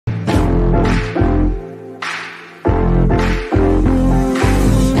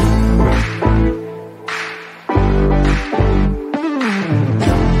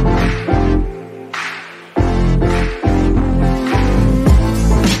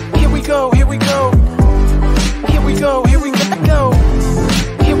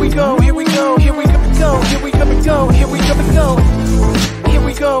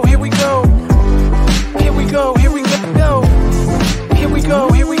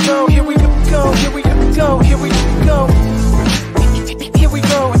go, here we go, here we go, here we go, here we go, here we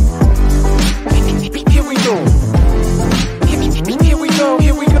go, here we go, here we go,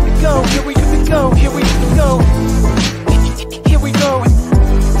 here we go, here we go, here we go, here we go, here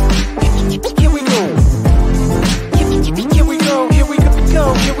we go, here we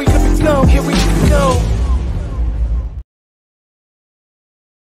go, here we go, here we go.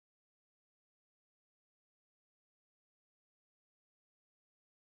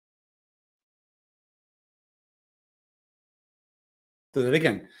 Do that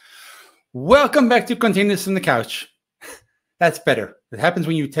again. Welcome back to Containers on the Couch. That's better. It happens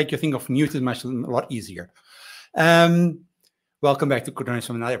when you take your thing off mute. It's a lot easier. Welcome back to Containers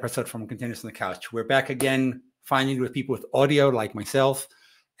from another episode from Containers on the Couch. We're back again, finally, with people with audio like myself,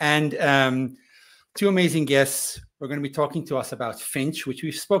 and two amazing guests. We're going to be talking to us about Finch, which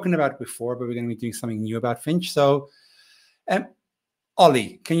we've spoken about before, but we're going to be doing something new about Finch. So,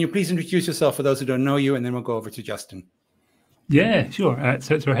 Olly, can you please introduce yourself for those who don't know you, and then we'll go over to Justin. Yeah, sure.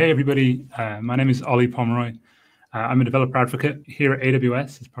 So hey, everybody. My name is Olly Pomeroy. I'm a developer advocate here at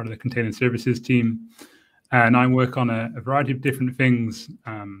AWS as part of the Container Services team. And I work on a variety of different things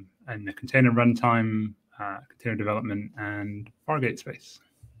in the container runtime, container development, and Fargate space.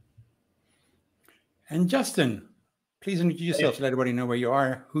 And Justin, please introduce yourself to let everybody know where you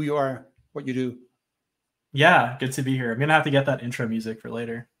are, who you are, what you do. Yeah, good to be here. I'm going to have to get that intro music for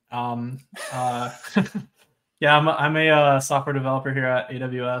later. Yeah, I'm a software developer here at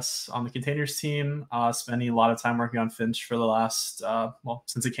AWS on the containers team, spending a lot of time working on Finch for the last,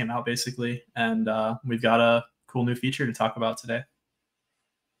 since it came out, basically. And we've got a cool new feature to talk about today.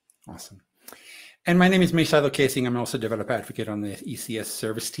 Awesome. And my name is Meshado Casing. I'm also a developer advocate on the ECS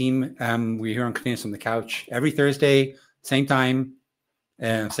service team. We're here on Containers on the Couch every Thursday, same time,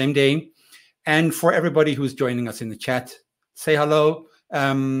 same day. And for everybody who's joining us in the chat, say hello.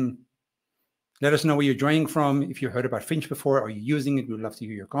 Let us know where you're joining from. If you heard about Finch before, are you using it? We'd love to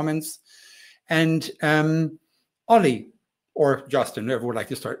hear your comments. And Olly or Justin, whoever would like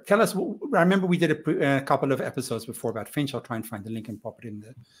to start, tell us. I remember we did a couple of episodes before about Finch. I'll try and find the link and pop it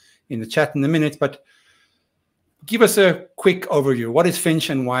in the chat in a minute. But give us a quick overview. What is Finch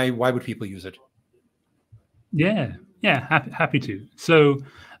and why would people use it? Yeah, happy to. So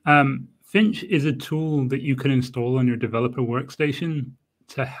Finch is a tool that you can install on your developer workstation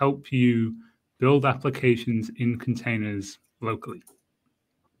to help you build applications in containers locally.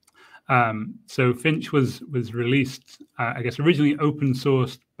 So Finch was released, I guess, originally open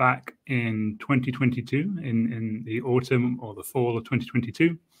sourced back in 2022, in the autumn or the fall of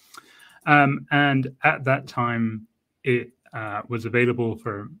 2022. And at that time, it was available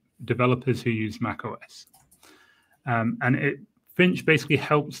for developers who use macOS. Finch basically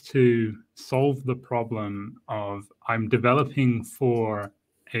helps to solve the problem of I'm developing for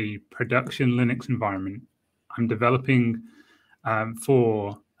a production Linux environment. I'm developing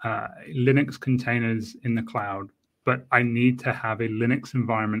for Linux containers in the cloud, but I need to have a Linux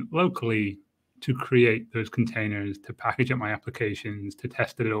environment locally to create those containers, to package up my applications, to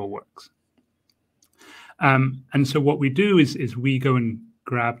test that it all works. And so what we do is we go and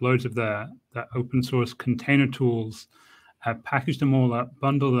grab loads of the open source container tools, package them all up,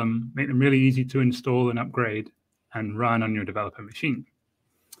 bundle them, make them really easy to install and upgrade and run on your developer machine.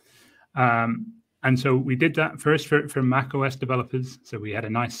 And so we did that first for macOS developers. So we had a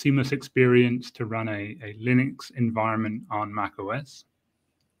nice seamless experience to run a Linux environment on macOS.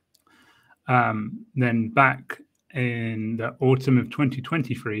 Then back in the autumn of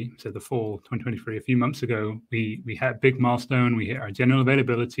 2023, so the fall 2023, a few months ago, we had a big milestone. We hit our general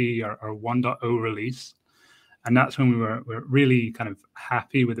availability, our 1.0 release. And that's when we were really kind of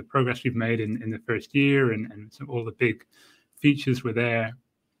happy with the progress we've made in the first year, and so all the big features were there.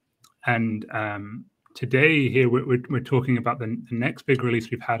 And today here we're talking about the next big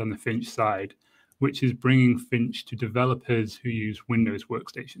release we've had on the Finch side, which is bringing Finch to developers who use Windows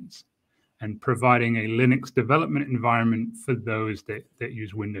workstations and providing a Linux development environment for those that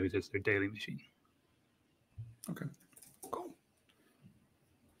use Windows as their daily machine. Okay, cool.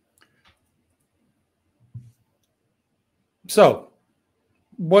 So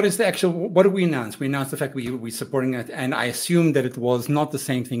what did we announce? We announced the fact we're supporting it, and I assumed that it was not the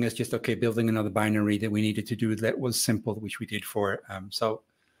same thing as just, okay, building another binary that we needed to do that was simple, which we did for. So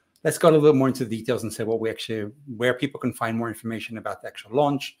let's go a little bit more into the details and say where people can find more information about the actual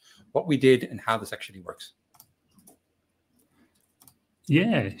launch, what we did, and how this actually works.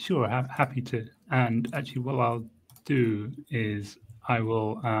 Yeah, sure, happy to. And actually what I'll do is I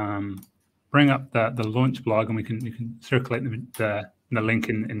will bring up the launch blog, and we can circulate the link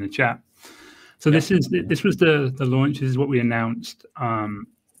in the chat. So this was the launch. This is what we announced.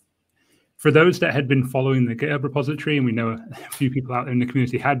 For those that had been following the GitHub repository, and we know a few people out there in the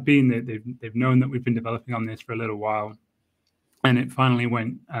community had been, they've known that we've been developing on this for a little while. And it finally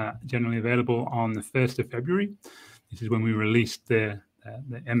went generally available on the 1st of February. This is when we released the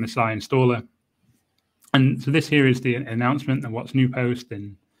MSI installer. And so this here is the announcement, the What's New post,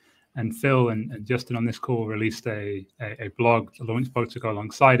 and Phil and Justin on this call released a blog, a launch blog to go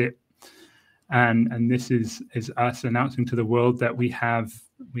alongside it. And this is us announcing to the world that we have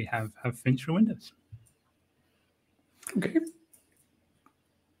Finch for Windows. Okay.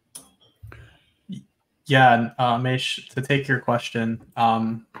 Yeah, Mesh, to take your question,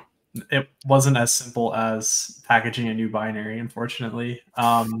 it wasn't as simple as packaging a new binary, unfortunately,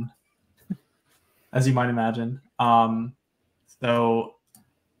 as you might imagine. So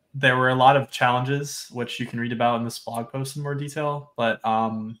there were a lot of challenges, which you can read about in this blog post in more detail. But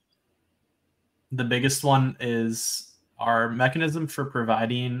the biggest one is our mechanism for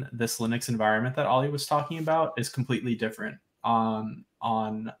providing this Linux environment that Olly was talking about is completely different on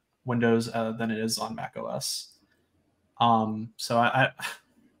Windows than it is on Mac OS. So I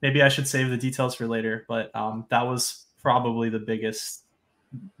maybe I should save the details for later, but that was probably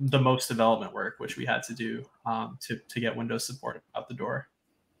the most development work which we had to do to get Windows support out the door.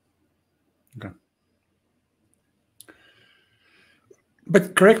 Okay.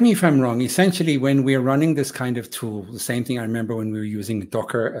 But correct me if I'm wrong. Essentially, when we're running this kind of tool, the same thing I remember when we were using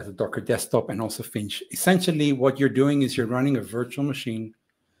Docker as a Docker desktop and also Finch. Essentially, what you're doing is you're running a virtual machine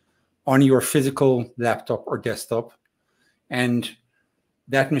on your physical laptop or desktop, and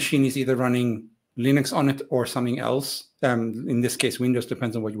that machine is either running Linux on it or something else. In this case, Windows,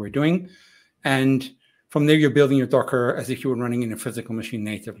 depends on what you were doing. And from there, you're building your Docker as if you were running in a physical machine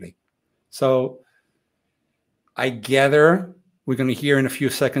natively. So I gather we're going to hear in a few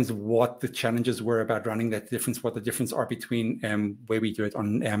seconds what the challenges were about running that difference, what the difference are between the way we do it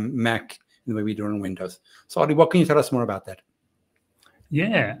on Mac and the way we do it on Windows. So Olly, what can you tell us more about that?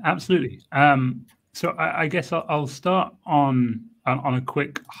 Yeah, absolutely. So I guess I'll start on a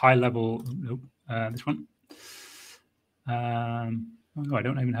quick high level. This one. Oh, I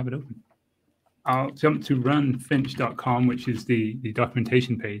don't even have it open. I'll jump to runfinch.com, which is the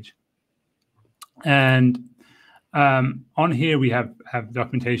documentation page. And on here we have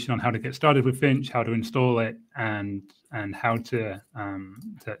documentation on how to get started with Finch, how to install it, and how to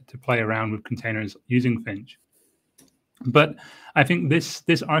play around with containers using Finch. But I think this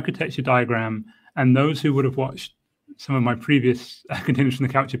architecture diagram, and those who would have watched some of my previous Containers from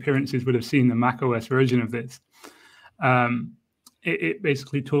the Couch appearances would have seen the macOS version of this. It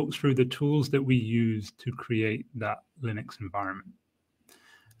basically talks through the tools that we use to create that Linux environment.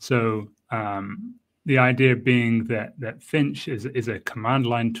 So the idea being that Finch is a command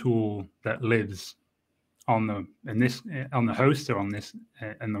line tool that lives on the host or on this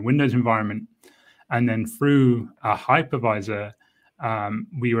in the Windows environment, and then through a hypervisor,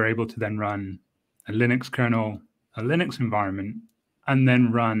 we were able to then run a Linux kernel, a Linux environment, and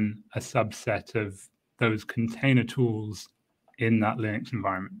then run a subset of those container tools in that Linux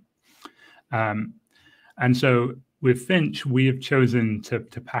environment. And so with Finch, we have chosen to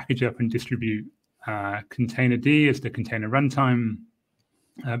package up and distribute Containerd as the container runtime,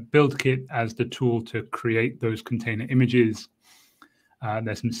 BuildKit as the tool to create those container images.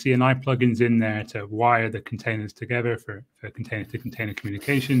 There's some CNI plugins in there to wire the containers together for container-to-container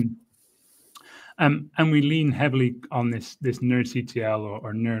communication. And we lean heavily on this nerdctl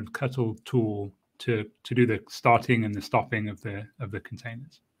or nerdctl tool to do the starting and the stopping of the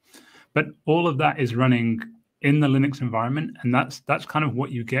containers. But all of that is running in the Linux environment, and that's kind of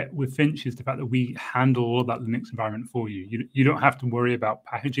what you get with Finch, is the fact that we handle all of that Linux environment for you. You don't have to worry about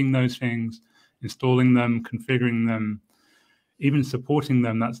packaging those things, installing them, configuring them, even supporting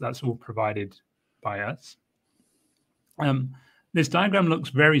them. That's all provided by us. This diagram looks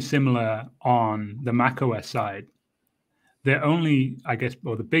very similar on the macOS side. The only, I guess,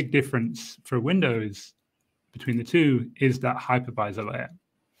 or the big difference for Windows between the two is that hypervisor layer.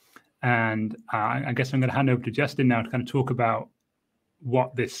 And I guess I'm going to hand over to Justin now to kind of talk about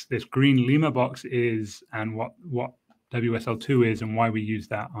what this green Lima box is and what WSL2 is and why we use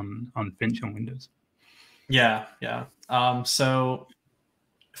that on Finch on Windows. Yeah. So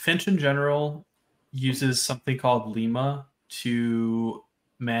Finch in general uses something called Lima to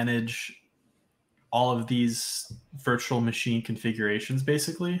manage all of these virtual machine configurations,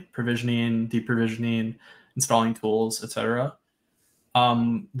 basically provisioning, deprovisioning, installing tools, etc.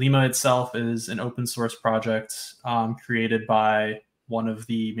 Lima itself is an open source project created by one of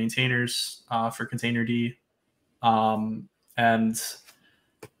the maintainers for Containerd. And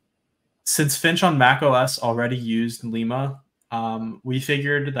since Finch on macOS already used Lima, we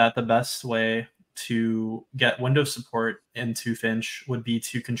figured that the best way to get Windows support into Finch would be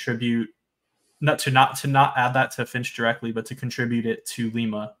to contribute, not add that to Finch directly, but to contribute it to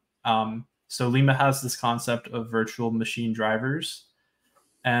Lima. So Lima has this concept of virtual machine drivers,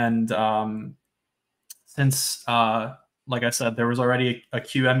 and since like I said, there was already a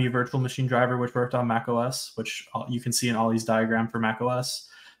QEMU virtual machine driver which worked on macOS, which you can see in Olly's diagram for macOS.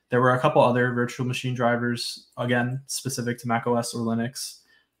 There were a couple other virtual machine drivers, again, specific to macOS or Linux,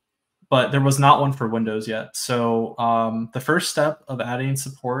 but there was not one for Windows yet. So the first step of adding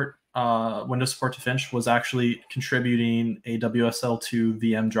support, Windows support to Finch, was actually contributing a WSL2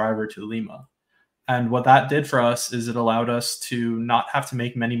 VM driver to Lima. And what that did for us is it allowed us to not have to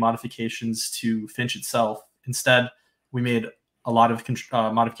make many modifications to Finch itself. Instead, we made a lot of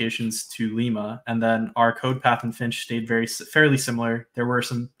modifications to Lima, and then our code path in Finch stayed fairly similar. There were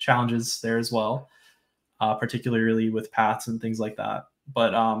some challenges there as well, particularly with paths and things like that.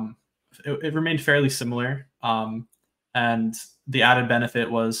 But it remained fairly similar. And the added benefit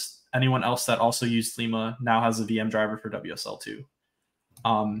was anyone else that also used Lima now has a VM driver for WSL2.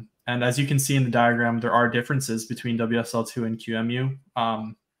 And as you can see in the diagram, there are differences between WSL2 and QEMU.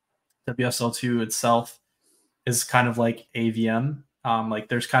 WSL2 itself is kind of like a VM. Like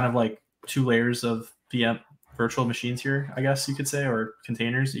there's kind of like two layers of VM virtual machines here, I guess you could say, or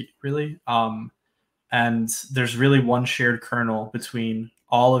containers really. And there's really one shared kernel between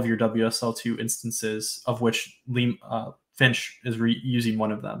all of your WSL2 instances, of which Finch is using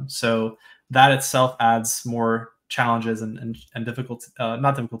one of them. So that itself adds more challenges and difficulties,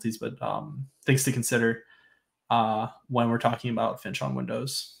 not difficulties, but things to consider when we're talking about Finch on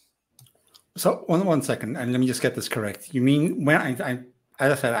Windows. So one second, and let me just get this correct. You mean when as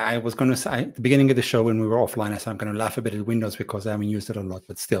I said, I was going to say at the beginning of the show when we were offline, I said I'm going to laugh a bit at Windows because I haven't used it a lot,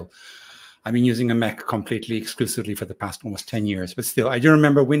 but still, I've been using a Mac completely exclusively for the past almost 10 years. But still, I do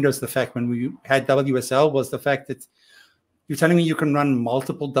remember Windows. The fact when we had WSL was the fact that you're telling me you can run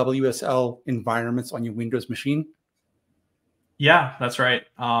multiple WSL environments on your Windows machine. Yeah, that's right.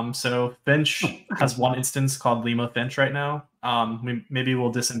 So Finch has one instance called Lima Finch right now. Maybe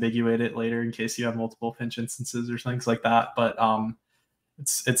we'll disambiguate it later in case you have multiple Finch instances or things like that. But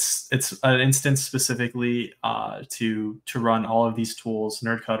it's an instance specifically to run all of these tools: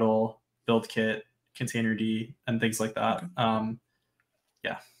 NerdCuddle, BuildKit, Containerd, and things like that.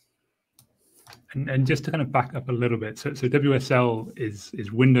 Yeah. And just to kind of back up a little bit, so WSL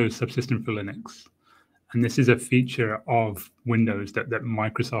is Windows Subsystem for Linux. And this is a feature of Windows that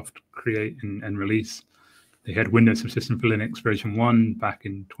Microsoft create and release. They had Windows Subsystem for Linux version 1 back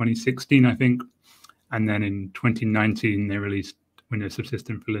in 2016, I think. And then in 2019, they released Windows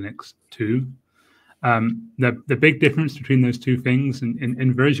Subsystem for Linux 2. The big difference between those two things,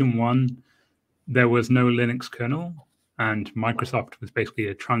 in version 1, there was no Linux kernel. And Microsoft was basically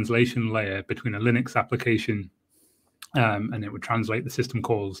a translation layer between a Linux application and it would translate the system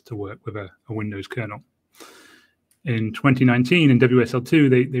calls to work with a Windows kernel. In 2019, in WSL2,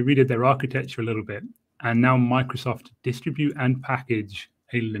 they redid their architecture a little bit, and now Microsoft distribute and package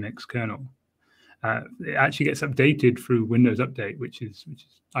a Linux kernel. It actually gets updated through Windows Update, which is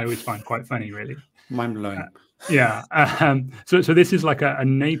I always find quite funny, really. Mind blowing. Yeah. So this is like a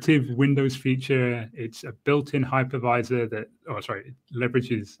native Windows feature. It's a built-in hypervisor that, it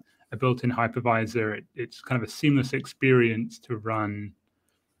leverages a built-in hypervisor. It's kind of a seamless experience to run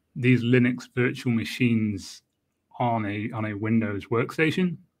these Linux virtual machines on a Windows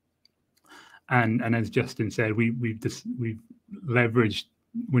workstation. And as Justin said, we've leveraged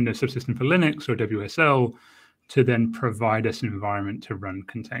Windows Subsystem for Linux, or WSL, to then provide us an environment to run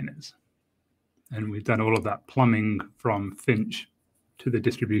containers. And we've done all of that plumbing from Finch to the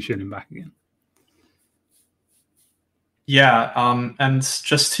distribution and back again. Yeah, and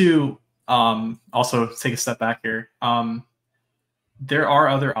just to also take a step back here, there are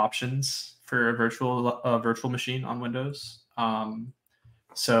other options for a virtual machine on Windows.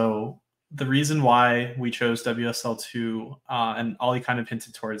 So the reason why we chose WSL2, and Olly kind of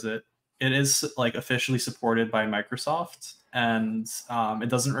hinted towards it, it is like officially supported by Microsoft, and it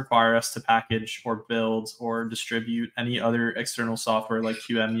doesn't require us to package or build or distribute any other external software like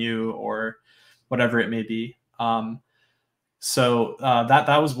QEMU or whatever it may be. So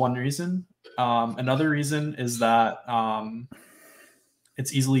that was one reason. Another reason is that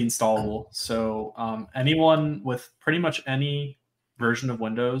it's easily installable. So anyone with pretty much any version of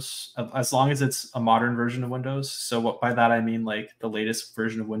Windows, as long as it's a modern version of Windows. So by that I mean like the latest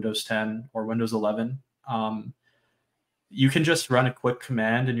version of Windows 10 or Windows 11. You can just run a quick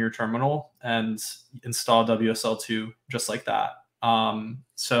command in your terminal and install WSL2 just like that.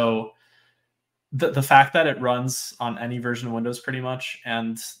 So the fact that it runs on any version of Windows pretty much,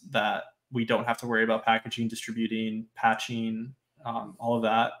 and that we don't have to worry about packaging, distributing, patching, all of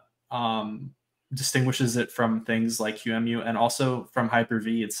that, distinguishes it from things like QEMU and also from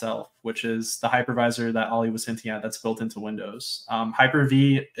Hyper-V itself, which is the hypervisor that Olly was hinting at that's built into Windows.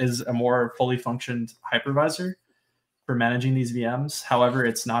 Hyper-V is a more fully functioned hypervisor for managing these VMs. However,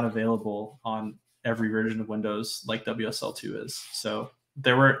 it's not available on every version of Windows like WSL2 is. So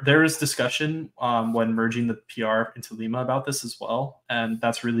there is discussion when merging the PR into Lima about this as well, and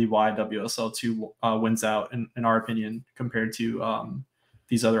that's really why WSL2 wins out in our opinion compared to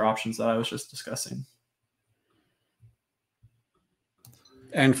these other options that I was just discussing.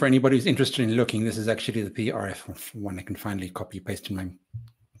 And for anybody who's interested in looking, this is actually the PRF one. I can finally copy paste in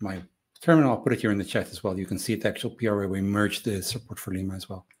my terminal. I'll put it here in the chat as well. You can see the actual PR where we merged the support for Lima as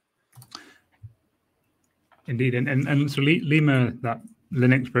well. Indeed, and so Lima, that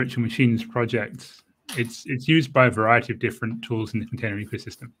Linux virtual machines project, it's used by a variety of different tools in the container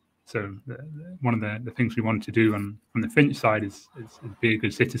ecosystem. So one of the things we wanted to do on the Finch side is be a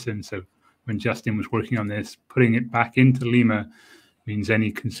good citizen. So when Justin was working on this, putting it back into Lima means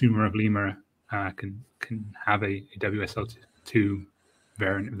any consumer of Lima can have a WSL2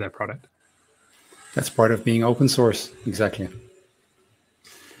 variant of their product. That's part of being open source, exactly.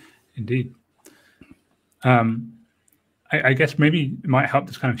 Indeed. I guess maybe it might help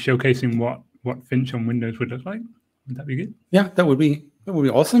just kind of showcasing what Finch on Windows would look like. Would that be good? Yeah, that would be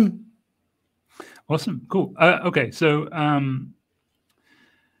awesome. Awesome, cool. Okay, so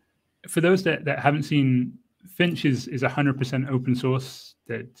for those that haven't seen, Finch is 100% open source.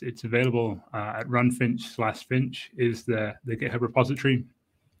 That it's available at runfinch/finch is the GitHub repository.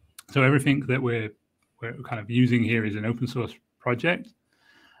 So everything that we're kind of using here is an open source project.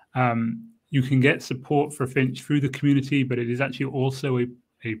 You can get support for Finch through the community, but it is actually also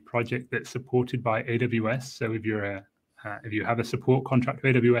a project that's supported by AWS. So if you have a support contract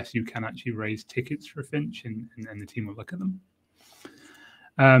with AWS, you can actually raise tickets for Finch, and the team will look at them.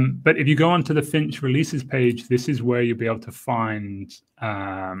 But if you go onto the Finch releases page, this is where you'll be able to find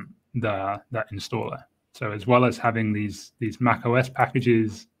that installer. So as well as having these macOS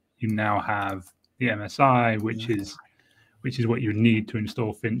packages, you now have the MSI, which is what you need to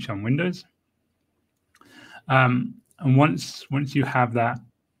install Finch on Windows. And once you have that,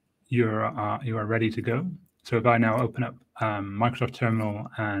 you are ready to go. So if I now open up Microsoft Terminal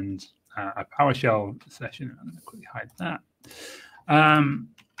and a PowerShell session, I'm going to quickly hide that.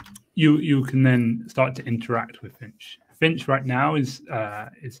 You can then start to interact with Finch. Finch right now is a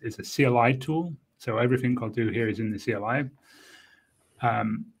CLI tool, so everything I'll do here is in the CLI.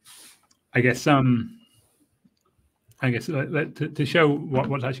 I guess to show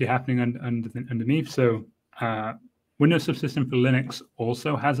what's actually happening underneath. So Windows Subsystem for Linux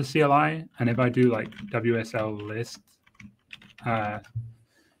also has a CLI, and if I do like WSL list,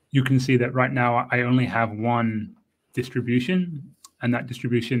 you can see that right now I only have one distribution, and that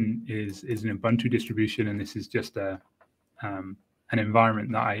distribution is an Ubuntu distribution, and this is just an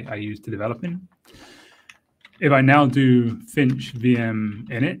environment that I use to develop in. If I now do Finch VM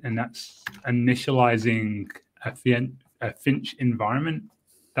init, and that's initializing a Finch environment,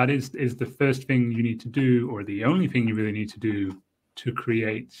 that is the first thing you need to do, or the only thing you really need to do, to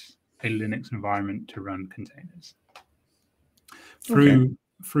create a Linux environment to run containers. Through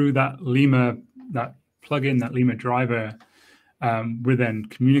that Lima, that plugin, that Lima driver, we're then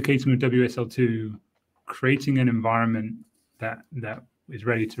communicating with WSL2, creating an environment that is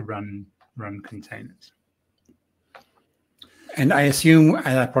ready to run containers. And I assume,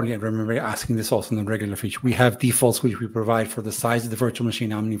 and I probably remember asking this also in the regular feature, we have defaults which we provide for the size of the virtual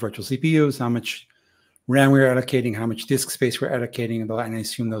machine, how many virtual CPUs, how much RAM we're allocating, how much disk space we're allocating, and I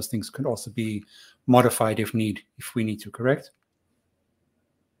assume those things could also be modified if we need to, correct?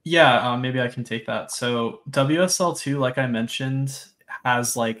 Yeah, maybe I can take that. So WSL2, like I mentioned,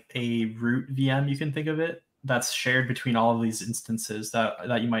 has like a root VM, you can think of it, that's shared between all of these instances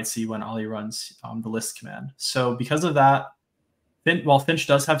that you might see when Olly runs the list command. So because of that, while Finch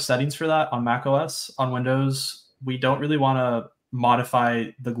does have settings for that on macOS, on Windows, we don't really want to modify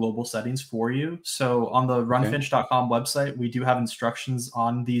the global settings for you. So on the runfinch.com website, we do have instructions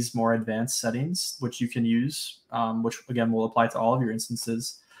on these more advanced settings, which you can use, which again will apply to all of your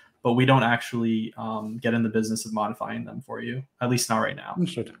instances. But we don't actually get in the business of modifying them for you, at least not right now.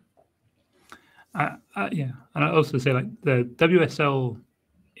 Understood. Yeah, and I also say like the WSL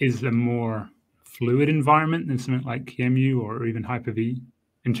is a more fluid environment than something like QEMU or even Hyper-V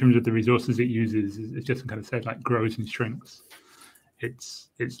in terms of the resources it uses. It's just kind of said like grows and shrinks. It's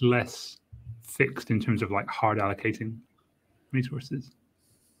less fixed in terms of like hard allocating resources.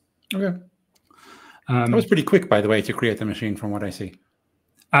 Okay. That was pretty quick, by the way, to create the machine from what I see.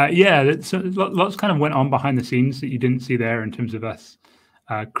 Yeah, so lots kind of went on behind the scenes that you didn't see there in terms of us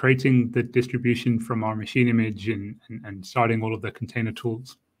creating the distribution from our machine image and starting all of the container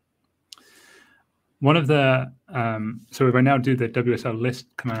tools. One of the, so if I now do the WSL list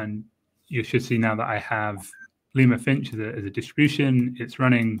command, you should see now that I have Lima Finch as a distribution. It's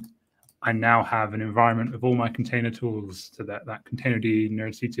running. I now have an environment of all my container tools, so that containerd,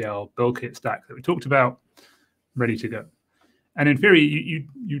 nerdctl, build kit stack that we talked about, ready to go. And in theory,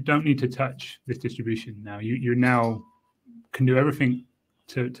 you don't need to touch this distribution now. You now can do everything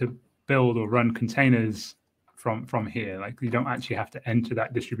to build or run containers from here. Like, you don't actually have to enter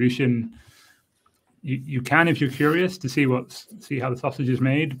that distribution. You can, if you're curious, to see how the sausage is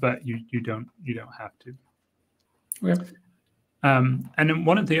made, but you don't have to. Okay. And then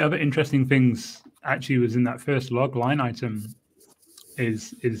one of the other interesting things actually was in that first log line item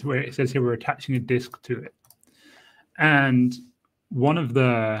is where it says here we're attaching a disk to it. And one of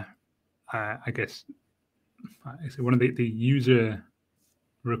the, I guess one of the user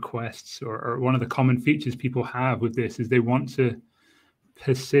requests or one of the common features people have with this is they want to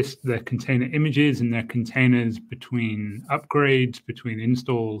persist their container images and their containers between upgrades, between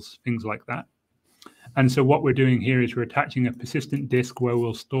installs, things like that. And so what we're doing here is we're attaching a persistent disk where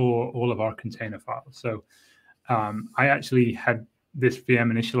we'll store all of our container files. So I actually had this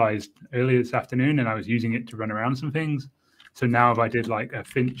VM initialized earlier this afternoon, and I was using it to run around some things. So now if I did like a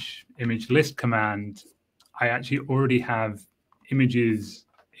Finch image list command, I actually already have images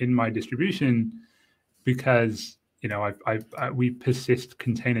in my distribution because, you know, we persist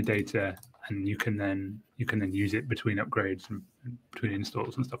container data, and you can then use it between upgrades and between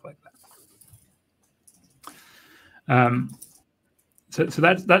installs and stuff like that. So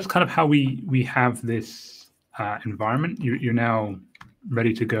that's kind of how we have this environment. You're now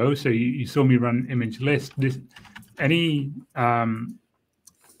ready to go. So you saw me run image list. Any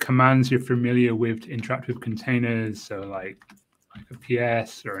commands you're familiar with to interact with containers, so like a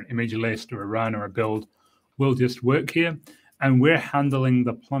PS or an image list or a run or a build, will just work here. And we're handling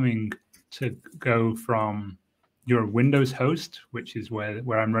the plumbing to go from your Windows host, which is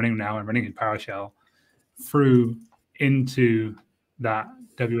where I'm running now. I'm running in PowerShell, through into that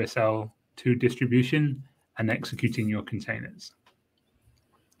WSL2 distribution and executing your containers.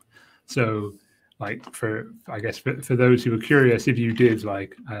 So, like I guess for those who are curious, if you did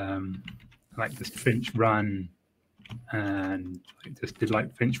like this Finch run and just did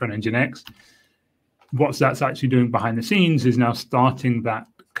like Finch run Nginx, what that's actually doing behind the scenes is now starting that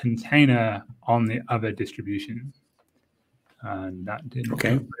container on the other distribution, and that didn't go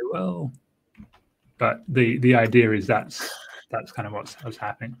very well. But the idea is that's kind of what's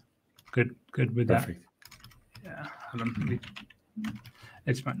happening. Good with Perfect. That. Yeah,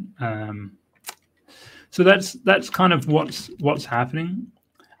 it's fun. So that's kind of what's happening.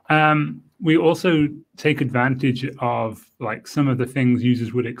 We also take advantage of like some of the things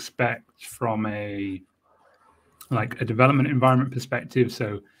users would expect from a development environment perspective.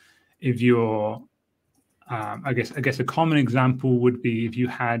 So if you're I guess a common example would be if you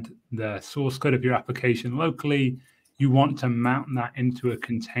had the source code of your application locally, you want to mount that into a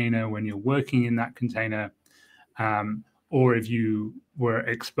container when you're working in that container. Or if you were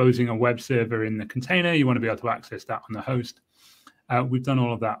exposing a web server in the container, you want to be able to access that on the host. We've done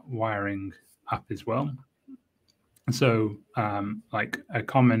all of that wiring up as well. So like a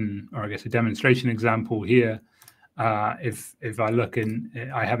common, or I guess a demonstration example here, if I look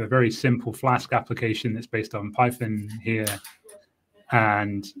I have a very simple Flask application that's based on Python here,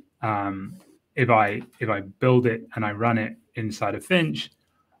 and if I build it and I run it inside of Finch,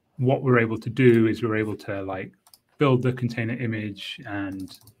 what we're able to do is we're able to like build the container image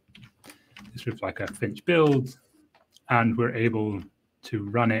and sort of like a Finch build, and we're able to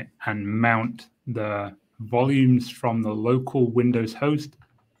run it and mount the volumes from the local Windows host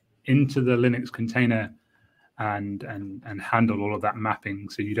into the Linux container and handle all of that mapping.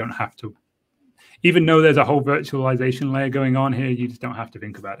 So you don't have to, even though there's a whole virtualization layer going on here, you just don't have to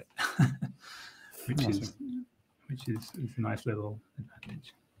think about it, which is a nice little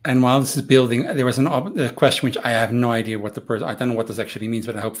advantage. And while this is building, there was a question which I have no idea what I don't know what this actually means,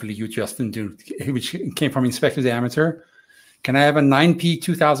 but hopefully you, Justin, do, which came from Inspector the Amateur. Can I have a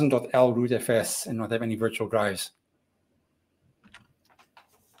 9p2000.l rootfs and not have any virtual drives?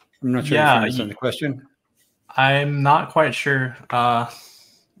 I'm not sure if you understand the question. I'm not quite sure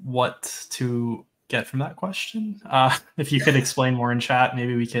what to get from that question. If you could explain more in chat,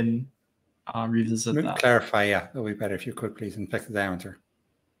 maybe we can revisit that. Clarify, yeah. It would be better if you could, please, Inspector the Amateur.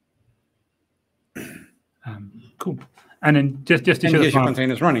 Cool. And then just to show your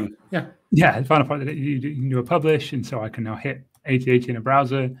containers running. Yeah. Yeah, the final part that you can do a publish, and so I can now hit 8080 in a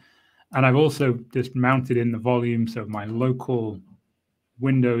browser. And I've also just mounted in the volume, so my local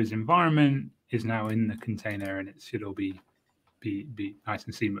Windows environment is now in the container, and it should all be nice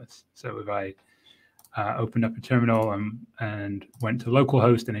and seamless. So if I opened up a terminal and went to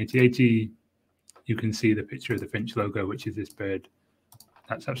localhost and 8080, you can see the picture of the Finch logo, which is this bird.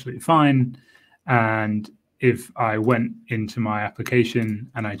 That's absolutely fine. And if I went into my application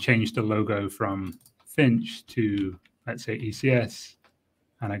and I changed the logo from Finch to, let's say, ECS,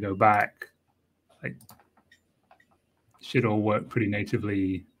 and I go back, like, it should all work pretty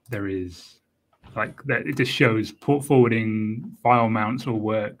natively. There is, like, that it just shows port forwarding, file mounts all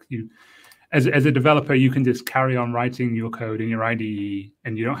work. You, as a developer, you can just carry on writing your code in your IDE,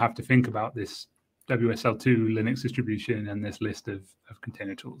 and you don't have to think about this WSL2 Linux distribution and this list of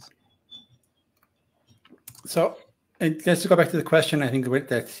container tools. So let's go back to the question, I think,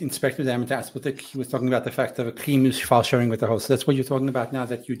 that Inspector Damage asked, but he was talking about the fact of a clean file sharing with the host. So that's what you're talking about now,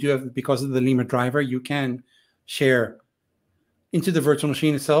 that you do have, because of the Lemur driver, you can share into the virtual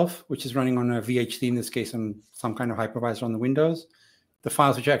machine itself, which is running on a VHD, in this case, on some kind of hypervisor on the Windows, the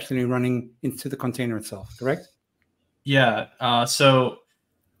files which are actually running into the container itself, correct? Yeah, so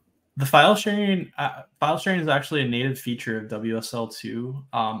the file sharing is actually a native feature of WSL2.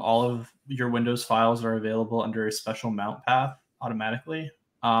 All of your Windows files are available under a special mount path automatically.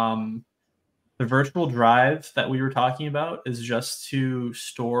 The virtual drive that we were talking about is just to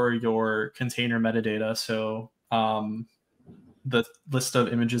store your container metadata. So the list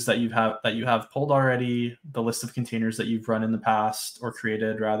of images that you have pulled already, the list of containers that you've run in the past or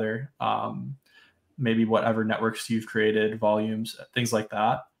created rather, maybe whatever networks you've created, volumes, things like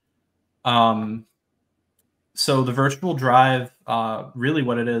that. So the virtual drive, really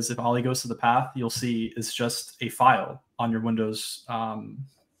what it is, if Olly goes to the path, you'll see is just a file on your Windows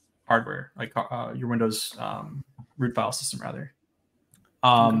hardware, like your Windows root file system rather.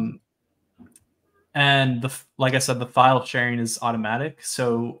 Okay. And like I said, the file sharing is automatic.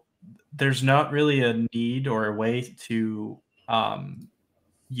 So there's not really a need or a way to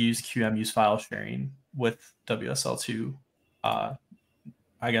use QEMU's file sharing with WSL2,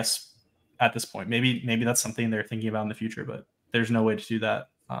 I guess, at this point. Maybe that's something they're thinking about in the future, but there's no way to do that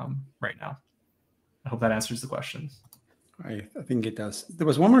right now. I hope that answers the question. I think it does. There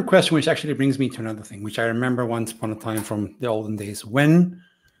was one more question, which actually brings me to another thing, which I remember once upon a time from the olden days. When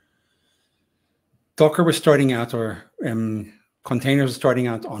Docker was starting out, or containers were starting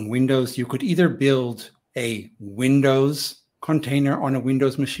out on Windows, you could either build a Windows container on a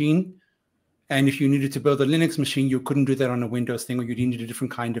Windows machine, and if you needed to build a Linux machine, you couldn't do that on a Windows thing, or you needed a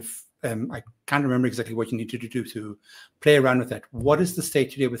different kind of, I can't remember exactly what you needed to do to play around with that. What is the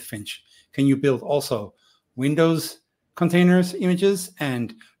state today with Finch? Can you build also Windows containers images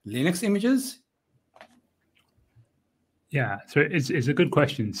and Linux images? Yeah, so it's a good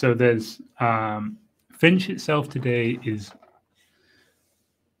question. So there's Finch itself today is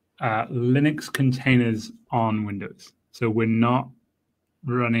Linux containers on Windows. So we're not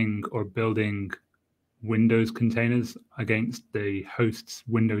running or building Windows containers against the host's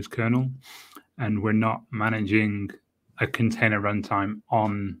Windows kernel, and we're not managing a container runtime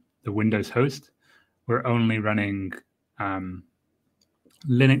on the Windows host. We're only running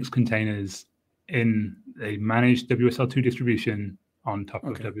Linux containers in a managed WSL2 distribution on top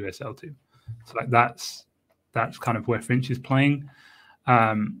of WSL2. So like that's kind of where Finch is playing.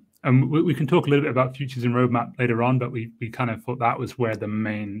 And we can talk a little bit about futures and roadmap later on, but we kind of thought that was where the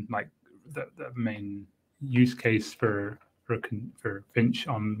main, like the main use case for Finch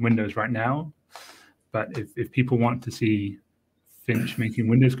on Windows right now. But if people want to see Finch making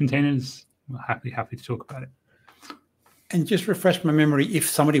Windows containers, we're happy to talk about it. And just refresh my memory, if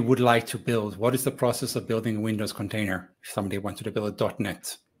somebody would like to build, what is the process of building a Windows container? If somebody wanted to build a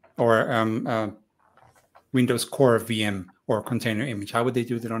 .NET or Windows Core VM or container image, how would they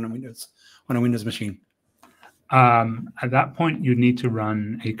do that on a Windows machine? At that point, you'd need to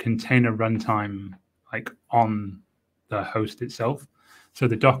run a container runtime like on the host itself. So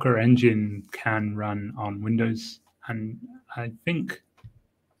the Docker engine can run on Windows, and I think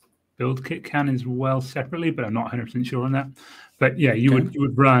BuildKit can as well separately, but I'm not 100% sure on that. But yeah, you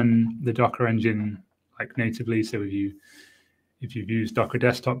would run the Docker engine like natively. So if you've used Docker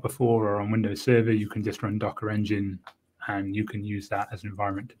Desktop before or on Windows Server, you can just run Docker engine, and you can use that as an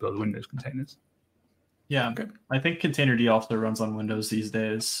environment to build Windows containers. Yeah, I think Containerd also runs on Windows these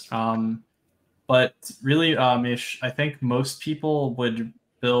days. But really, Mish, I think most people would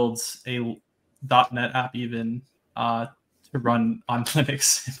build a .NET app even to run on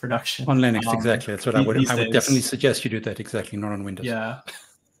Linux in production. On Linux, exactly. That's what I would definitely suggest you do that, exactly, not on Windows. Yeah.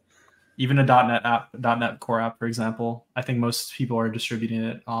 even a .NET app, .NET Core app, for example. I think most people are distributing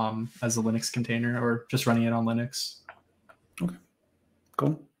it as a Linux container or just running it on Linux. Okay,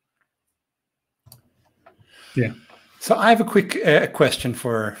 cool. Yeah. So I have a quick question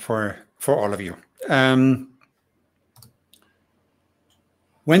for all of you.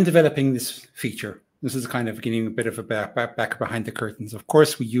 When developing this feature, this is kind of getting a bit of a back behind the curtains. Of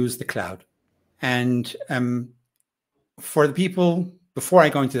course, we use the cloud. And for the people, before I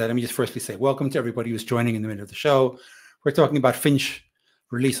go into that, let me just firstly say welcome to everybody who's joining in the middle of the show. We're talking about Finch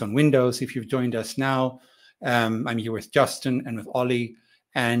release on Windows. If you've joined us now, I'm here with Justin and with Olly.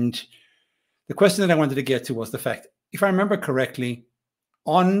 And the question that I wanted to get to was the fact, if I remember correctly,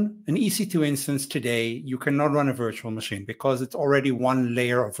 on an EC2 instance today, you cannot run a virtual machine because it's already one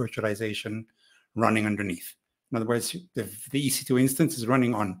layer of virtualization running underneath. In other words, the EC2 instance is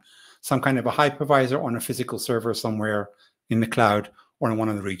running on some kind of a hypervisor on a physical server somewhere in the cloud or in one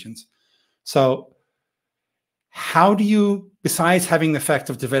of the regions. So how do you, besides having the fact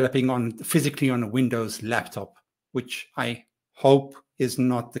of developing physically on a Windows laptop, which I hope is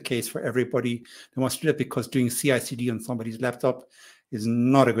not the case for everybody that wants to do it, because doing CI/CD on somebody's laptop is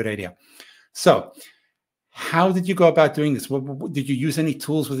not a good idea. So how did you go about doing this? Did you use any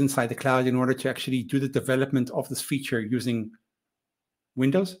tools within inside the cloud in order to actually do the development of this feature using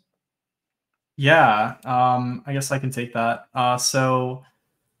Windows? Yeah, I guess I can take that. So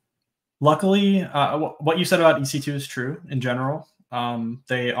luckily, what you said about EC2 is true in general.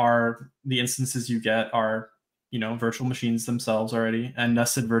 The instances you get are virtual machines themselves already, and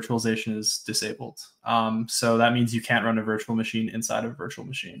nested virtualization is disabled. So that means you can't run a virtual machine inside of a virtual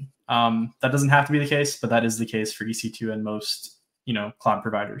machine. That doesn't have to be the case, but that is the case for EC2 and most, cloud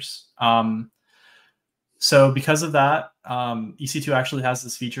providers. So because of that, EC2 actually has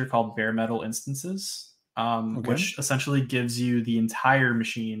this feature called bare metal instances, which essentially gives you the entire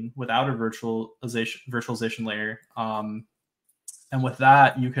machine without a virtualization layer. And with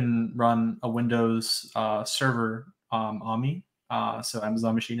that, you can run a Windows server AMI, so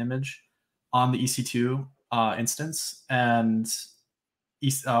Amazon Machine Image, on the EC2 instance. And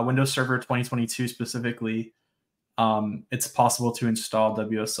Windows Server 2022 specifically, it's possible to install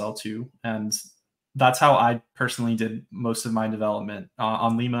WSL2. And that's how I personally did most of my development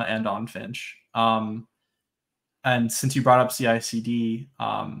on Lima and on Finch. And since you brought up CI/CD,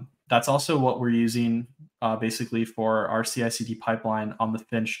 that's also what we're using basically for our CI/CD pipeline on the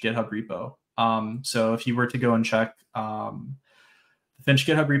Finch GitHub repo. So if you were to go and check the Finch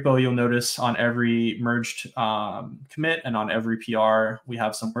GitHub repo, you'll notice on every merged commit and on every PR, we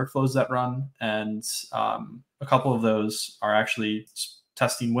have some workflows that run. And a couple of those are actually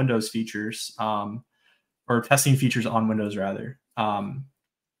testing Windows features, or testing features on Windows rather.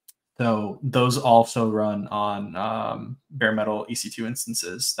 So those also run on bare metal EC2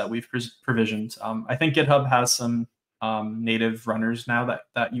 instances that we've provisioned. I think GitHub has some native runners now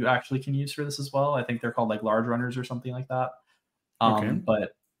that you actually can use for this as well. I think they're called like large runners or something like that.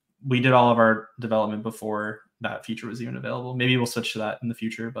 But we did all of our development before that feature was even available. Maybe we'll switch to that in the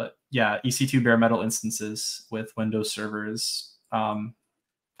future. But yeah, EC2 bare metal instances with Windows Server is kind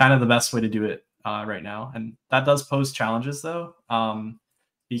of the best way to do it right now. And that does pose challenges though.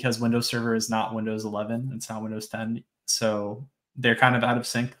 Because Windows Server is not Windows 11, it's not Windows 10. So they're kind of out of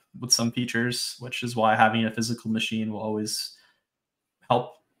sync with some features, which is why having a physical machine will always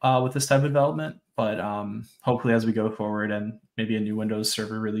help with this type of development. But hopefully as we go forward and maybe a new Windows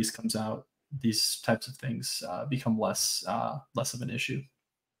Server release comes out, these types of things become less of an issue.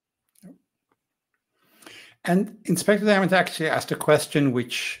 And Inspector Diamond actually asked a question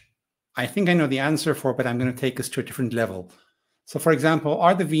which I think I know the answer for, but I'm going to take us to a different level. So for example,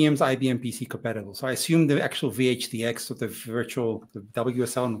 are the VMs IBM PC compatible? So I assume the actual VHDX, so the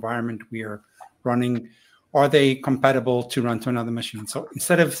WSL environment we are running, are they compatible to run to another machine? So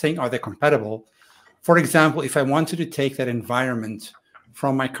instead of saying, are they compatible? For example, if I wanted to take that environment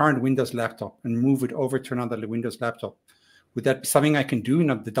from my current Windows laptop and move it over to another Windows laptop, would that be something I can do in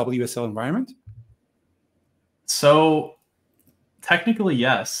the WSL environment? So technically,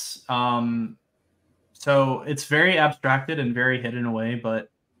 yes. So it's very abstracted and very hidden away, but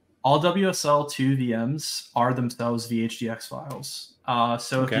all WSL2 VMs are themselves VHDX files.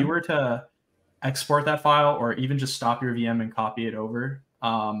 So if you were to export that file or even just stop your VM and copy it over,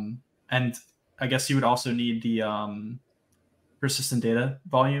 and I guess you would also need the persistent data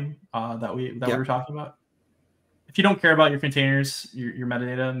volume that we were talking about. If you don't care about your containers, your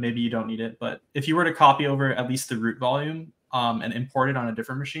metadata, maybe you don't need it. But if you were to copy over at least the root volume and import it on a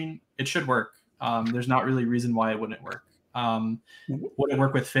different machine, it should work. There's not really a reason why it wouldn't work. Would it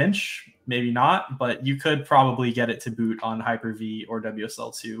work with Finch? Maybe not, but you could probably get it to boot on Hyper-V or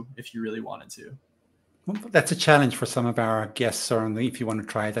WSL2 if you really wanted to. Well, that's a challenge for some of our guests, or if you want to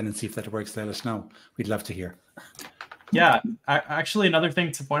try that and see if that works, let us know. We'd love to hear. Yeah, actually, another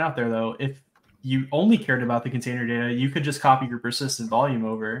thing to point out there, though, if you only cared about the container data, you could just copy your persistent volume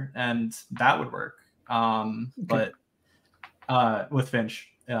over, and that would work. But with Finch,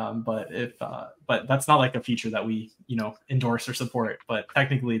 but that's not like a feature that we endorse or support. But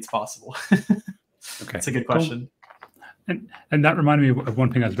technically, it's possible. Okay, it's a good question. Cool. And that reminded me of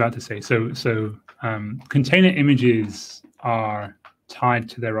one thing I was about to say. So container images are tied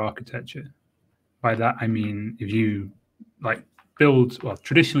to their architecture. By that I mean, if you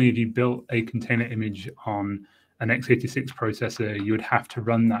traditionally, if you built a container image on an x86 processor, you would have to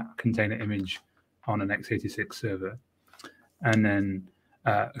run that container image on an x86 server. And then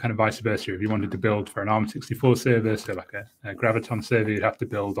kind of vice versa. If you wanted to build for an ARM64 server, so like a Graviton server, you'd have to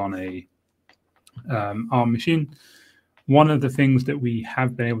build on a ARM machine. One of the things that we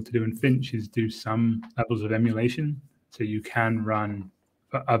have been able to do in Finch is do some levels of emulation. So you can run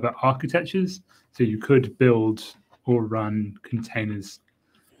for other architectures. So you could build or run containers.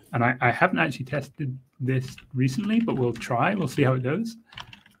 And I haven't actually tested this recently, but we'll try. We'll see how it goes.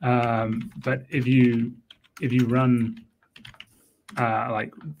 But if you run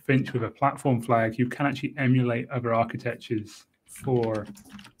like Finch with a platform flag, you can actually emulate other architectures for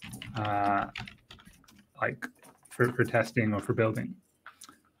for testing or for building.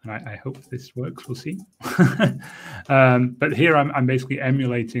 And I hope this works. We'll see. But here I'm basically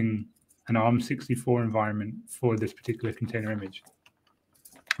emulating an ARM64 environment for this particular container image.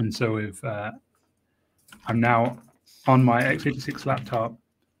 And so if I'm now on my x86 laptop,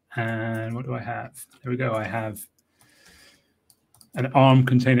 and what do I have? There we go. I have an ARM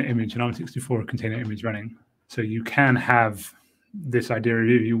container image, an ARM64 container image running. So you can have this idea of,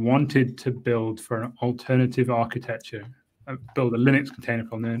 if you wanted to build for an alternative architecture, build a Linux container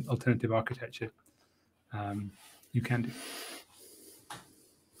for an alternative architecture, you can do.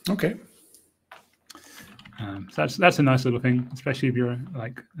 Okay. So that's a nice little thing, especially if you're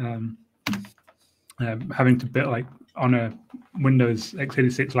like having to build like on a Windows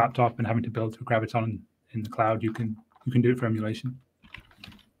x86 laptop and having to build for Graviton in the cloud. You can do it for emulation.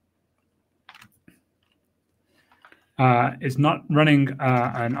 It's not running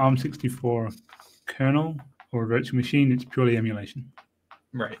an ARM64 kernel or virtual machine. It's purely emulation.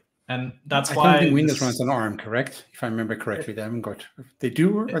 Right, and that's I why don't think Windows runs on ARM, correct? If I remember correctly, they haven't got. They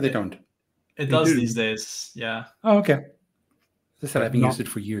do or they don't. It does these days, yeah. Oh, okay. As I said, I've used it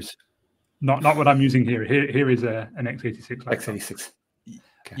for years. Not what I'm using here. Here is an x86 laptop. x86.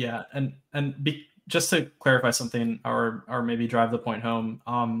 Okay. Yeah, just to clarify something, or maybe drive the point home,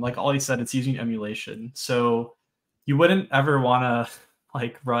 like Olly said, it's using emulation. So you wouldn't ever want to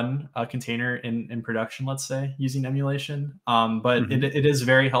like run a container in production, let's say, using emulation. But it is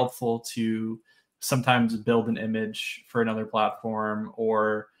very helpful to sometimes build an image for another platform,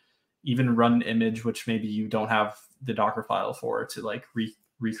 or even run an image which maybe you don't have the Docker file for, to like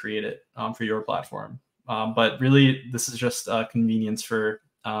recreate it for your platform. But really, this is just a convenience for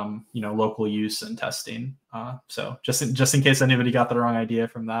local use and testing. So just in case anybody got the wrong idea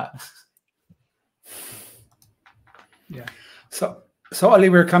from that. Yeah. So Olly,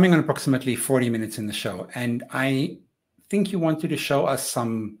 we're coming on approximately 40 minutes in the show, and I think you wanted to show us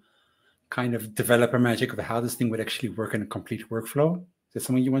some kind of developer magic of how this thing would actually work in a complete workflow. Is that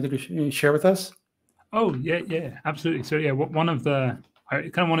something you wanted to share with us? Oh, yeah, absolutely. So yeah, I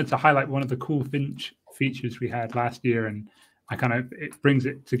kind of wanted to highlight one of the cool Finch features we had last year, and it brings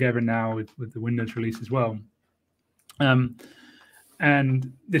it together now with the Windows release as well. And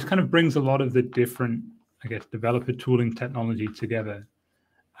this kind of brings a lot of the different, I guess, developer tooling technology together.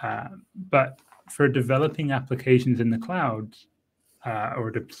 But for developing applications in the cloud,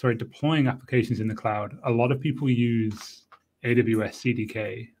 deploying applications in the cloud, a lot of people use AWS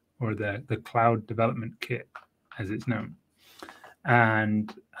CDK, or the Cloud Development Kit, as it's known.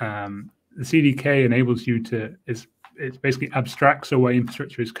 And the CDK enables you it basically abstracts away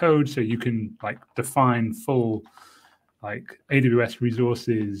infrastructure as code, so you can like define full like AWS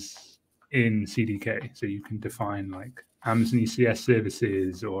resources in CDK. So you can define like Amazon ECS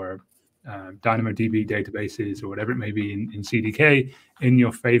services or DynamoDB databases or whatever it may be in CDK in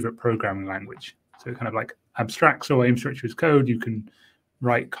your favorite programming language. So it kind of like abstracts away infrastructure as code. You can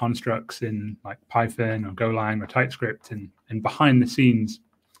write constructs in like Python or Golang or TypeScript, and behind the scenes,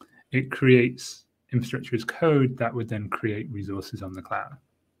 it creates infrastructure as code that would then create resources on the cloud.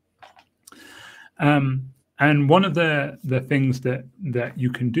 And one of the things that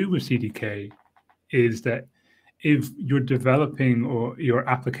you can do with CDK is that if you're developing or your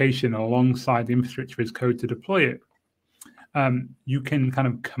application alongside the infrastructure as code to deploy it, you can kind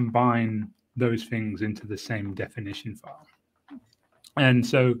of combine those things into the same definition file. And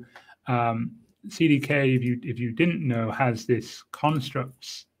so CDK, if you didn't know, has this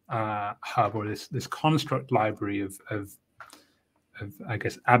constructs hub, or this construct library of I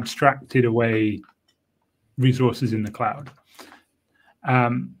guess abstracted away resources in the cloud.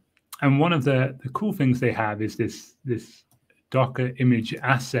 And one of the cool things they have is this Docker image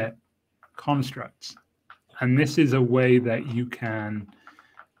asset constructs. And this is a way that you can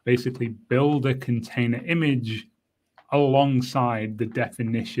basically build a container image alongside the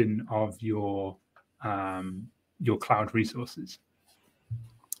definition of your cloud resources.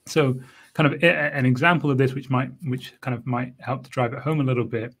 So kind of an example of this, which might help to drive it home a little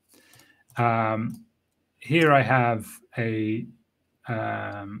bit. Here I have a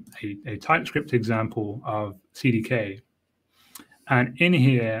TypeScript example of CDK. And in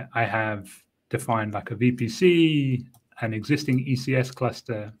here, I have defined like a VPC, an existing ECS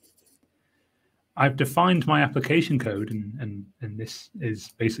cluster. I've defined my application code, and this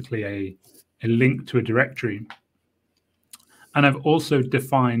is basically a link to a directory. And I've also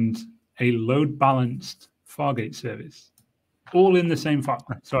defined a load-balanced Fargate service, all in the same file.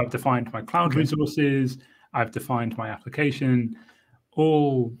 So I've defined my cloud resources, I've defined my application,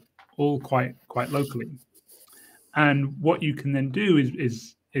 all quite locally. And what you can then do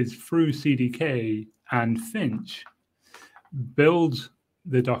is through CDK and Finch, build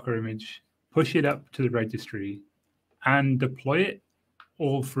the Docker image, push it up to the registry, and deploy it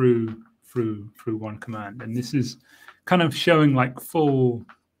all through one command. And this is kind of showing like full,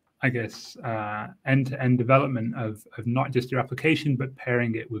 I guess, end-to-end development of not just your application, but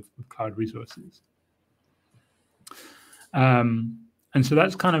pairing it with cloud resources. And so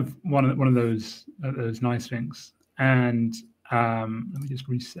that's kind of one of those nice things. And let me just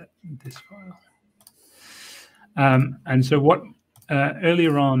reset this file. And so what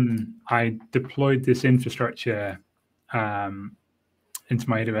earlier on, I deployed this infrastructure into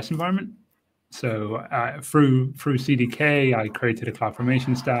my AWS environment. So through CDK, I created a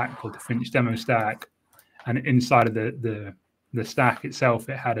CloudFormation stack called the Finch demo stack, and inside of the stack itself,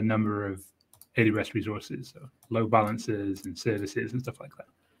 it had a number of AWS resources, so load balancers and services and stuff like that.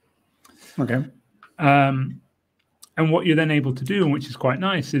 Okay. And what you're then able to do, and which is quite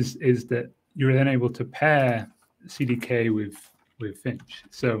nice, is that you're then able to pair CDK with Finch.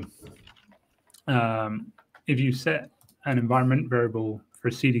 So if you set an environment variable for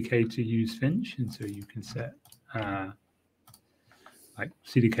CDK to use Finch, and so you can set like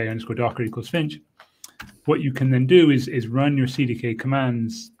CDK_Docker equals Finch, what you can then do is run your CDK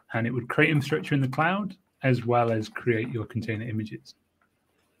commands, and it would create infrastructure in the cloud as well as create your container images.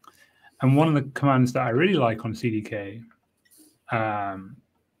 And one of the commands that I really like on CDK,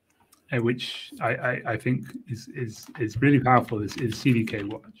 which I think is really powerful, is CDK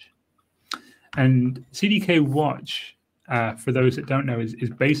watch. And CDK watch, for those that don't know, is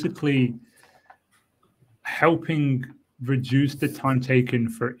basically helping reduce the time taken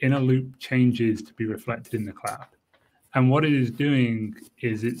for inner loop changes to be reflected in the cloud. And what it is doing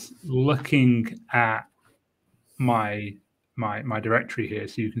is it's looking at my directory here.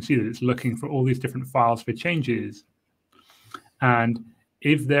 So you can see that it's looking for all these different files for changes. And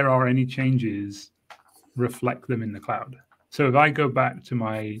if there are any changes, reflect them in the cloud. So if I go back to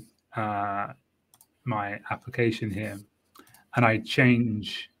my application here, and I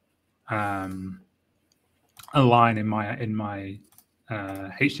change a line in my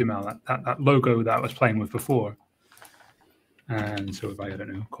HTML, that logo that I was playing with before. And so if I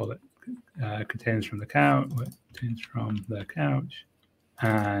don't know, call it contains from the couch,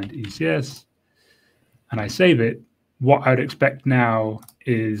 and ECS, and I save it, what I'd expect now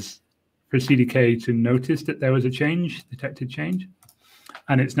is for CDK to notice that there was a change, detected change,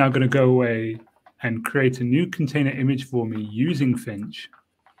 and it's now going to go away and create a new container image for me using Finch,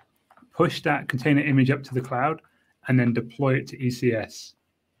 push that container image up to the cloud, and then deploy it to ECS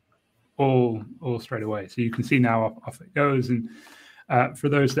all straight away. So you can see now off it goes. And for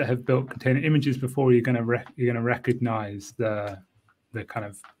those that have built container images before, you're going to recognize the kind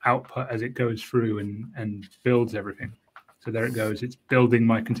of output as it goes through and builds everything. So there it goes. It's building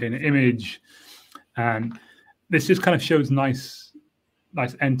my container image, and this just kind of shows nice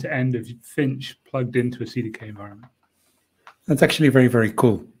end-to-end of Finch plugged into a CDK environment. That's actually very, very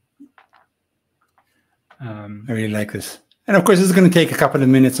cool. I really like this. And of course, it's going to take a couple of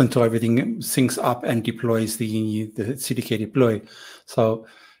minutes until everything syncs up and deploys the CDK deploy. So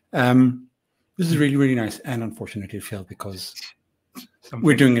this is really, really nice. And unfortunately, it failed because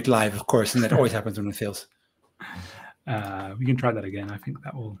we're doing it live, of course, and that always happens when it fails. We can try that again. I think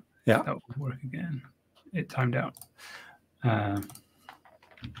that will work again. It timed out.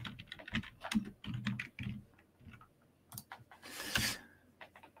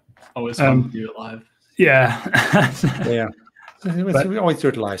 Always fun to do it live. Yeah. Yeah. We always do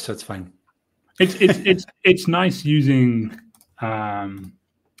it live, so it's fine. It's nice using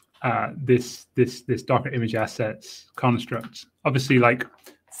this Docker image assets construct. Obviously, like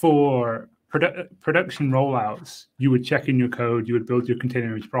for production rollouts, you would check in your code, you would build your container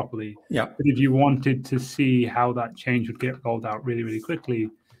image properly. Yeah. But if you wanted to see how that change would get rolled out really, really quickly,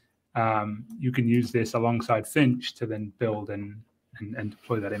 you can use this alongside Finch to then build and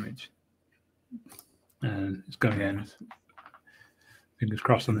deploy that image. It's going in. Fingers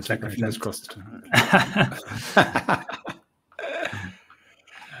crossed on the second. Fingers crossed.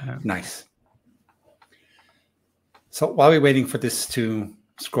 Nice. So while we're waiting for this to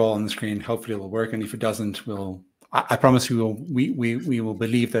scroll on the screen, hopefully it will work. And if it doesn't, I promise we will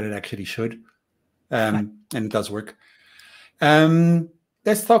believe that it actually should. And it does work.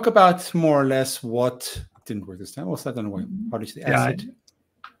 Let's talk about more or less what didn't work this time. Also, I don't know why. Publish the asset.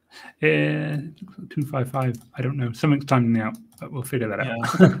 255. I don't know. Something's timing out, but we'll figure that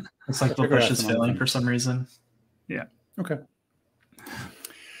out. It's like the push is failing for some reason. Yeah. Okay.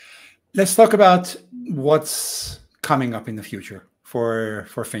 Let's talk about what's coming up in the future for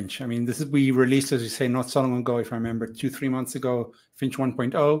Finch. I mean, we released, as you say, not so long ago, if I remember, 2-3 months ago, Finch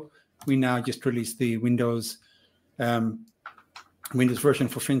 1.0. We now just released the Windows version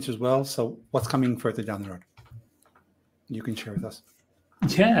for Finch as well. So what's coming further down the road? You can share with us.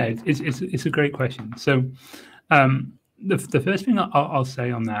 Yeah, it's a great question. So the first thing I'll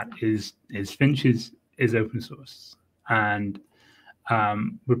say on that is Finch is open source, and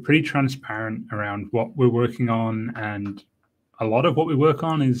we're pretty transparent around what we're working on, and a lot of what we work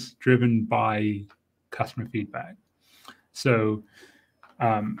on is driven by customer feedback. So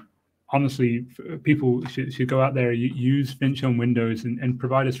honestly, people should go out there, use Finch on Windows and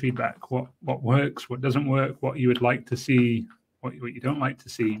provide us feedback. What works, what doesn't work, what you would like to see, what you don't like to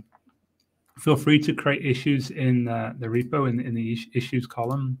see. Feel free to create issues in the repo in the issues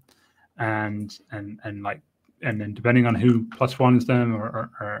column, and then depending on who +1s them or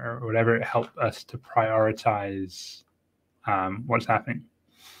whatever, it helped us to prioritize what's happening.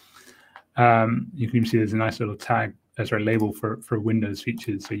 You can see there's a nice little tag as our label for Windows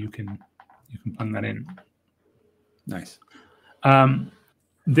features, so you can plug that in. Nice.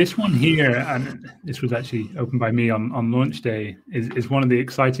 This one here, and this was actually opened by me on launch day, is one of the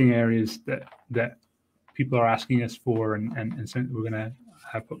exciting areas that people are asking us for, and something we're going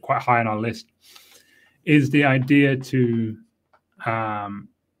to put quite high on our list, is the idea to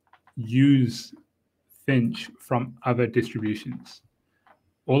use Finch from other distributions.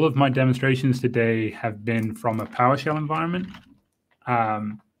 All of my demonstrations today have been from a PowerShell environment,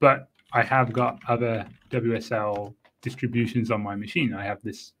 but I have got other WSL distributions on my machine. I have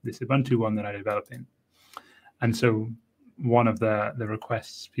this Ubuntu one that I developed in. And so one of the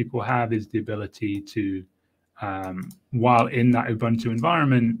requests people have is the ability to, while in that Ubuntu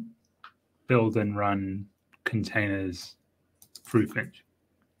environment, build and run containers through Finch.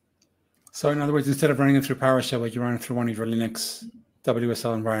 So in other words, instead of running it through PowerShell, you run it through one of your Linux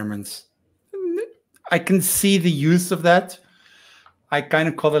WSL environments. I can see the use of that. I kind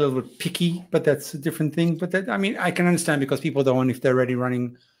of call it a little bit picky, but that's a different thing. But that, I mean, I can understand, because people don't, if they're already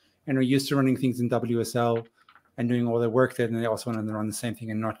running and are used to running things in WSL and doing all their work there, and they also want to run the same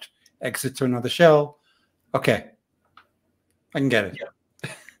thing and not exit to another shell. Okay, I can get it.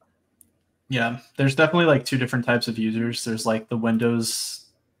 Yeah, there's definitely like two different types of users. There's like the Windows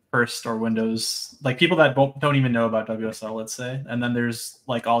first, or Windows, like people that don't even know about WSL, let's say. And then there's,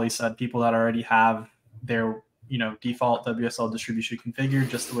 like Ollie said, people that already have their default WSL distribution configured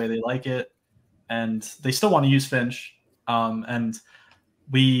just the way they like it, and they still want to use Finch. And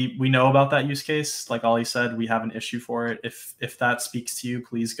we know about that use case. Like Ollie said, we have an issue for it. If that speaks to you,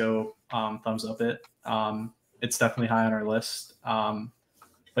 please go thumbs up it. It's definitely high on our list.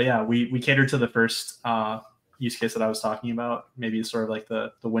 But yeah, we cater to the first use case that I was talking about. Maybe sort of like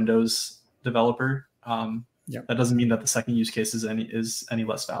the Windows developer. That doesn't mean that the second use case is any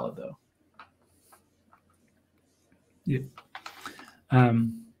less valid, though. Yeah.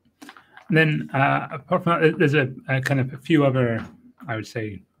 Then apart from that, there's a kind of a few other, I would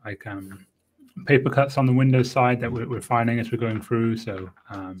say, like paper cuts on the Windows side that we're finding as we're going through. So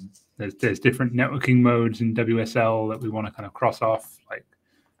there's different networking modes in WSL that we want to kind of cross off, like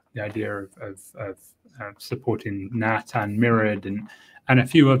the idea of supporting NAT and mirrored, and a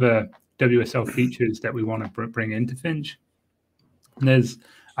few other WSL features that we want to bring into Finch. And there's,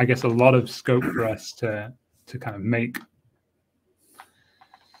 I guess, a lot of scope for us to kind of make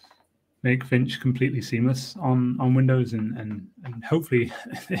Finch completely seamless on Windows, and hopefully,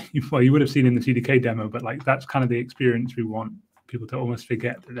 well, you would have seen in the CDK demo, but like that's kind of the experience we want people to almost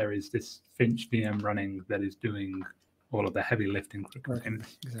forget that there is this Finch VM running that is doing all of the heavy lifting for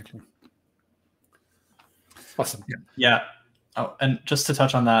containers. Exactly. Awesome. Yeah. Oh, and just to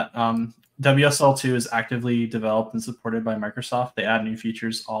touch on that, WSL2 is actively developed and supported by Microsoft. They add new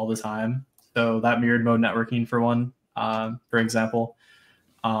features all the time. So that mirrored mode networking, for one, for example,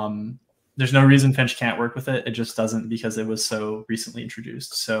 there's no reason Finch can't work with it. It just doesn't because it was so recently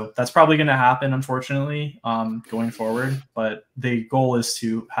introduced. So that's probably going to happen, unfortunately, going forward. But the goal is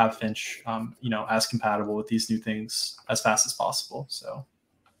to have Finch, as compatible with these new things as fast as possible. So,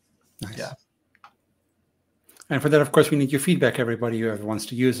 nice. Yeah. And for that, of course, we need your feedback, everybody who ever wants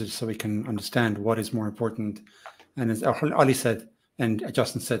to use it, so we can understand what is more important. And as Olly said, and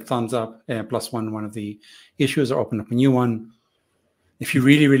Justin said, thumbs up, +1, one of the issues, or open up a new one. If you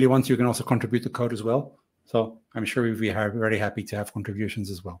really, really want to, you can also contribute to code as well. So I'm sure we'd be very happy to have contributions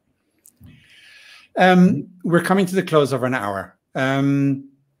as well. We're coming to the close of an hour.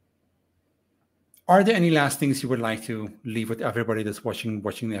 Are there any last things you would like to leave with everybody that's watching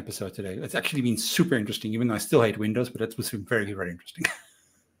the episode today? It's actually been super interesting, even though I still hate Windows, but it was very, very interesting.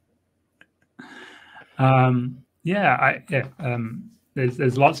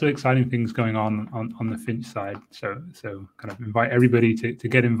 There's lots of exciting things going on the Finch side. So kind of invite everybody to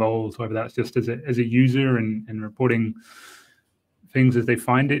get involved, whether that's just as a user and reporting things as they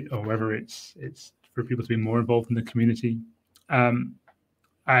find it, or whether it's for people to be more involved in the community.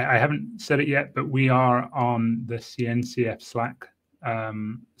 I haven't said it yet, but we are on the CNCF Slack.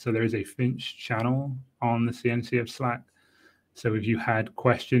 So there is a Finch channel on the CNCF Slack. So if you had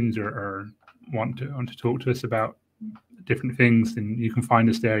questions or want to talk to us about different things, then you can find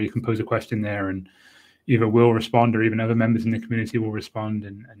us there. You can pose a question there, and either we'll respond, or even other members in the community will respond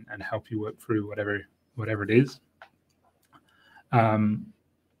and help you work through whatever it is. And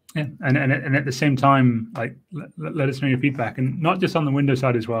at the same time, like let us know your feedback, and not just on the Windows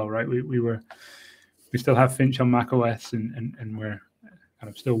side as well, right? We still have Finch on Mac OS, and we're kind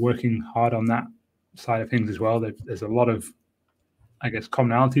of still working hard on that side of things as well. There's a lot of, I guess,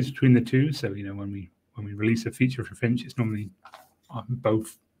 commonalities between the two. So when we release a feature for Finch, it's normally on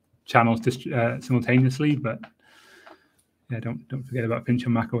both channels simultaneously. But yeah, don't forget about Finch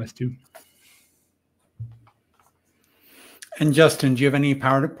on Mac OS too. And Justin, do you have any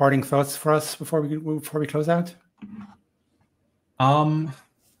parting thoughts for us before we close out?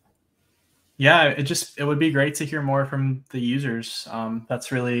 Yeah, it would be great to hear more from the users.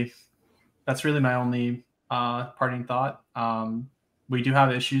 That's really my only parting thought. We do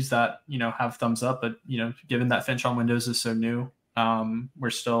have issues that have thumbs up, but given that Finch on Windows is so new, we're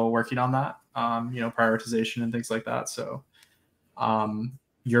still working on that. Prioritization and things like that. So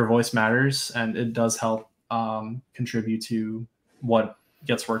your voice matters, and it does help contribute to what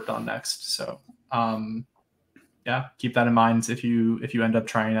gets worked on next. So yeah, keep that in mind if you end up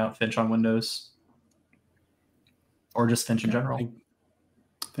trying out Finch on Windows, or just Finch in general.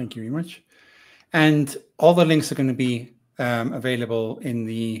 Thank you very much. And all the links are going to be available in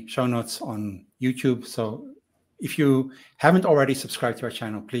the show notes on YouTube. So if you haven't already subscribed to our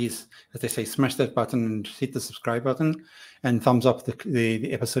channel, please, as they say, smash that button and hit the subscribe button, and thumbs up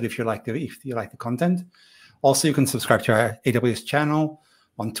the episode if you like the content. Also, you can subscribe to our AWS channel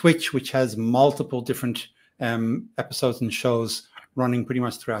on Twitch, which has multiple different episodes and shows running pretty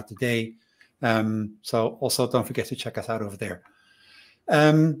much throughout the day. So also don't forget to check us out over there.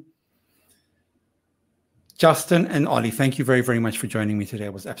 Justin and Olly, thank you very, very much for joining me today.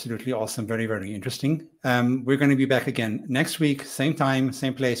 It was absolutely awesome. Very, very interesting. We're going to be back again next week, same time,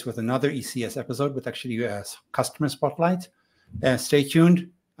 same place, with another ECS episode with actually a customer spotlight. Stay tuned,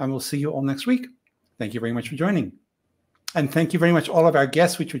 and we'll see you all next week. Thank you very much for joining. And thank you very much, all of our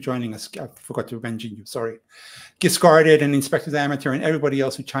guests which were joining us. I forgot to mention you, sorry. Discarded and Inspector the Amateur and everybody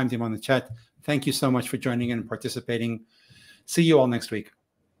else who chimed in on the chat. Thank you so much for joining in and participating. See you all next week.